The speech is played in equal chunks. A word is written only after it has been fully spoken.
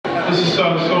This is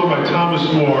a song by Thomas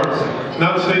More.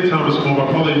 Not St. Thomas More, but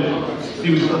probably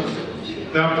he was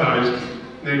baptized,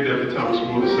 named after Thomas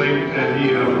More, the saint, and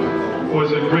he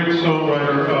was a great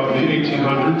songwriter of the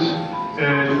 1800s,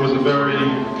 and was a very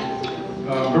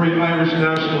Irish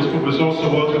nationalist, but was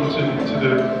also welcomed to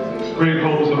the great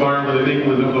homes of Ireland and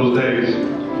England of those days.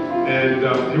 And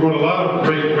he wrote a lot of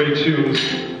great tunes,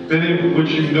 many of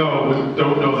which you know, but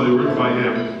don't know that they were written by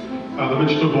him. The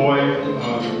Minstrel Boy,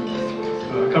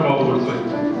 a couple other ones.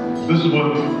 This is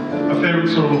one, a favorite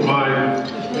song of mine,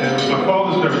 and my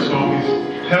father's favorite song.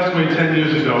 He passed away 10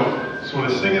 years ago, so when I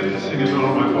sing it in honor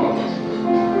of my father.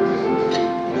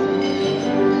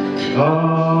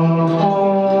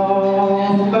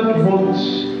 That once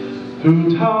through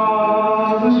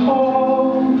timeless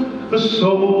hall the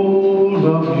soul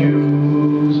of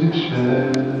music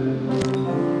shed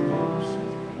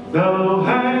now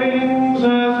hangs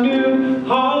as mute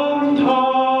on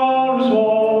Tara's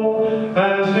wall,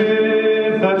 as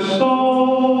if that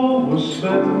soul was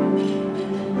spent.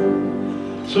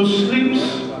 So sleeps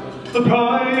the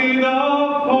pride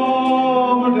of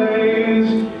former days,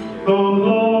 though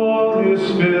glorious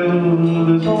filled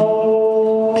is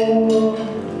all.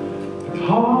 The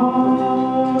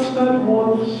hearts that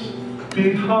once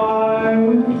beat high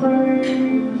with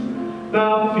praise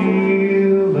now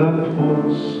feel that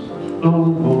pulse no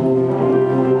more.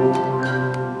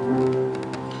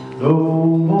 No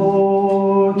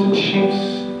more to chiefs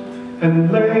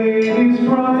and ladies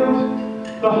bright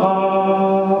the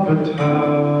harbour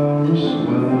tower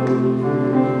swells.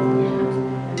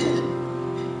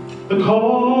 The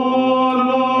chord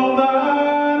alone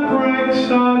that breaks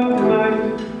at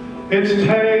night its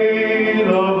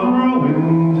tale of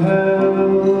ruin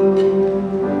tells.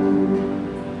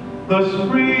 Thus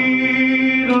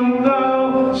freedom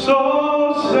now so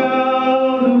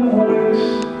seldom wakes,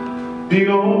 the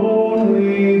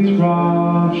only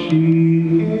throb she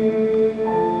hears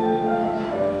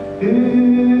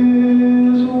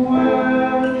is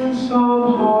when some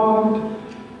heart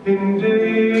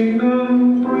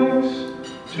indignant breaks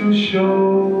to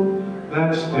show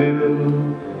that still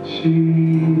she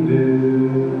lives.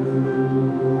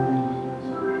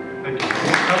 Thank you.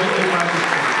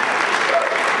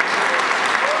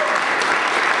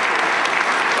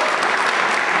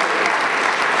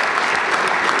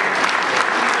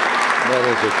 That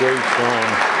is a great song.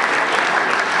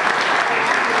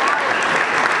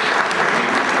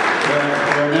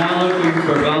 We're now looking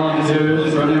for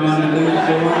volunteers for anyone who thinks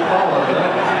they want to follow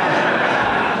that.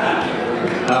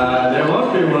 There won't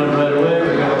be one right away.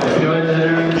 We're going to enjoy that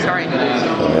hearing. Sorry.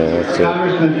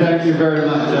 Congressman, thank you very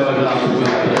much. That was awesome.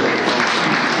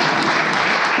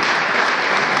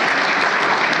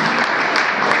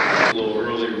 A little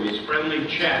earlier was Friendly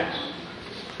Chats,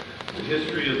 the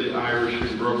history of the Irish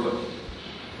in Brooklyn,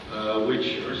 which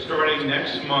are starting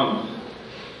next month.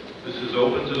 This is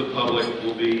open to the public.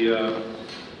 Will be,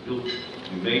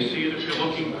 you may see it if you're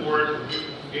looking for it.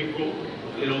 April.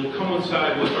 It'll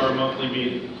coincide with our monthly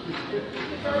meeting,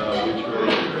 which are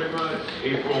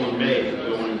April and May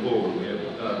going forward. We have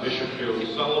Bishop Joe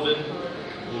Sullivan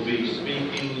will be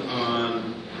speaking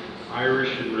on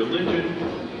Irish and religion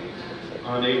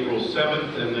on April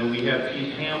 7th, and then we have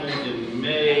Pete Hamill in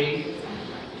May.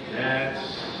 That's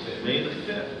May the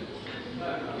 5th.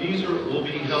 These will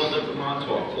be held at the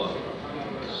Montauk Club.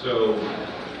 So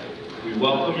we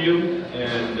welcome you,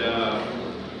 and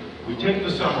we take the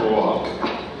summer off,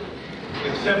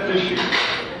 except this year.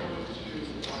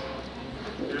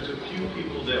 There's a few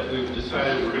people that we've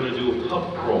decided we're going to do a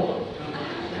pub crawl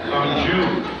on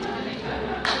June.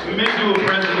 We may do a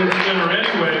President's Dinner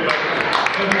anyway,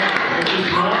 which is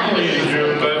normally in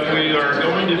June, but we are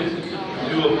going to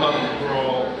do a pub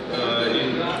crawl in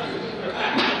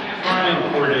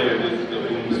 4 days of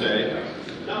Wednesday.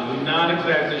 I'm not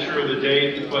exactly sure of the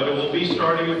date, but it will be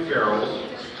starting at Farrell's.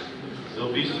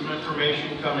 There'll be some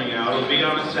information coming out. It'll be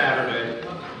on a Saturday,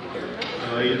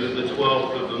 either the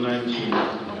 12th or the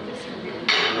 19th.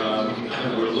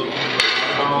 And we're looking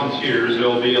for volunteers.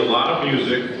 There'll be a lot of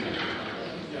music.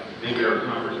 Maybe our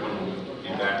congressman will be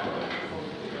back with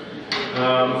us.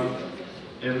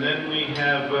 And then we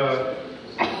have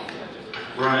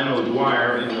Brian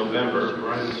O'Dwyer in November.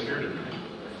 Brian's here tonight.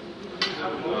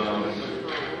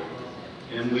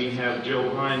 And we have Joe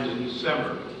Hines in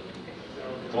December,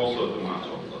 also at the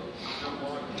Montauk Club.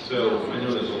 So I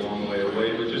know that's a long way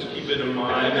away, but just keep it in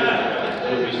mind.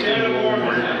 We'll be seeing more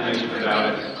information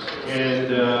about it.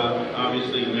 And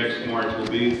obviously next March will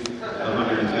be the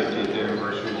 150th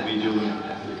anniversary. We'll be doing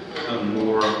some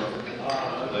more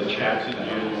chats in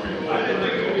January.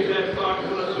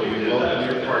 So we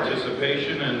welcome your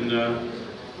participation, and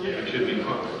It should be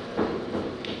fun.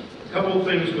 A couple of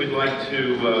things we'd like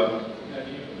to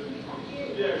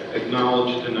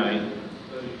acknowledge tonight.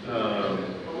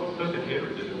 Duncan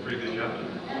Hayward did a pretty good job tonight.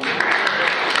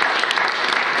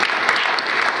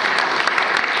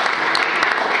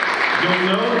 You'll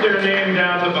note their name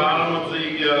down at the bottom of the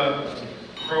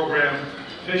program,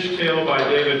 Fishtail by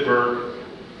David Burke.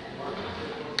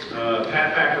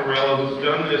 Pat Baccarella, who's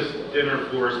done this dinner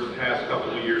for us the past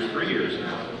couple of years, 3 years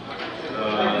now,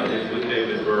 with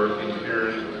David Burke and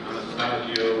Karen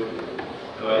Anastasio,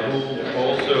 who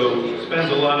also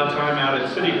spends a lot of time out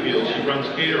at City Field. She runs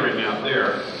catering out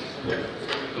there.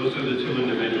 Those are the two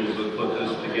individuals that put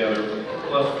this together,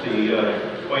 plus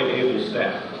the quite able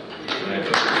staff.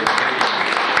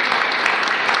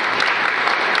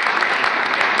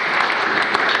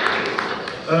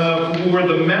 For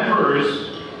the members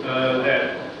that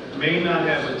may not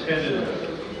have attended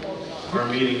our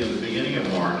meeting in the beginning of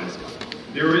March,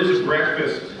 there is a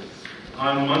breakfast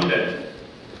on Monday.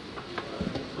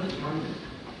 What's Monday?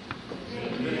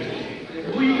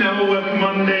 We know what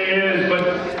Monday is, but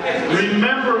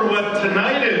remember what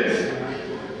tonight is.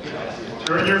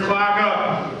 Turn your clock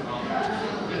up.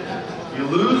 You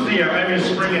lose the hour. I'm going to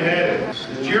spring ahead.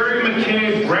 Jerry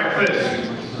McCabe breakfast.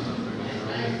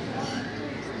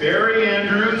 Barry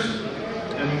Andrews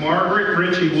and Margaret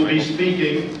Ritchie will be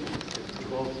speaking.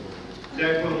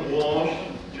 Declan Walsh,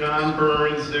 John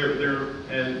Burns,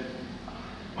 and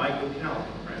Michael Kelly.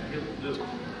 Right?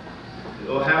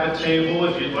 They'll have a table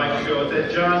if you'd like to go at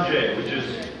that John Jay, which is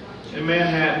in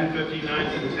Manhattan,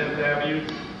 59th and 10th Avenue.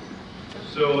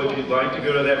 So if you'd like to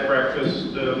go to that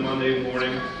breakfast Monday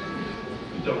morning,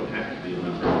 you don't have to be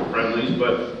on Friendlies,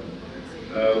 but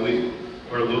we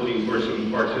are looking for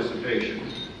some participation.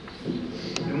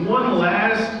 And one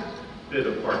last bit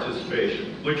of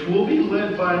participation, which will be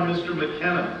led by Mr.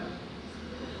 McKenna.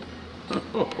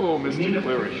 Mr.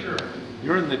 Cleary. Sure.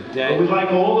 You're in the day. We'd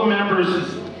like all the members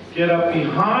to get up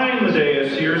behind the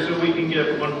dais here so we can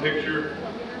get one picture.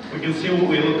 We can see what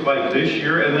we look like this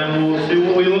year, and then we'll see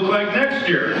what we look like next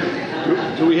year.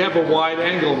 Do we have a wide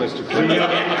angle, Mr. Cleary? We have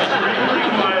an extremely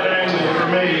wide angle for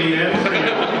me and for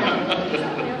you.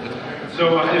 So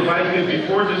if I could,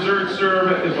 before dessert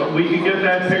serve, if we could get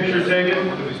that picture taken.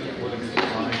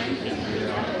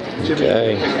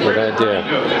 Okay, good idea.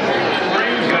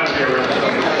 Frame's got to be around.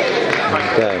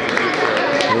 Okay,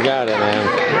 we got it, man.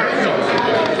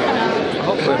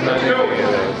 Hopefully I'm not Go. Do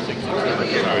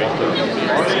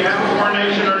you have a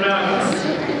coronation or not?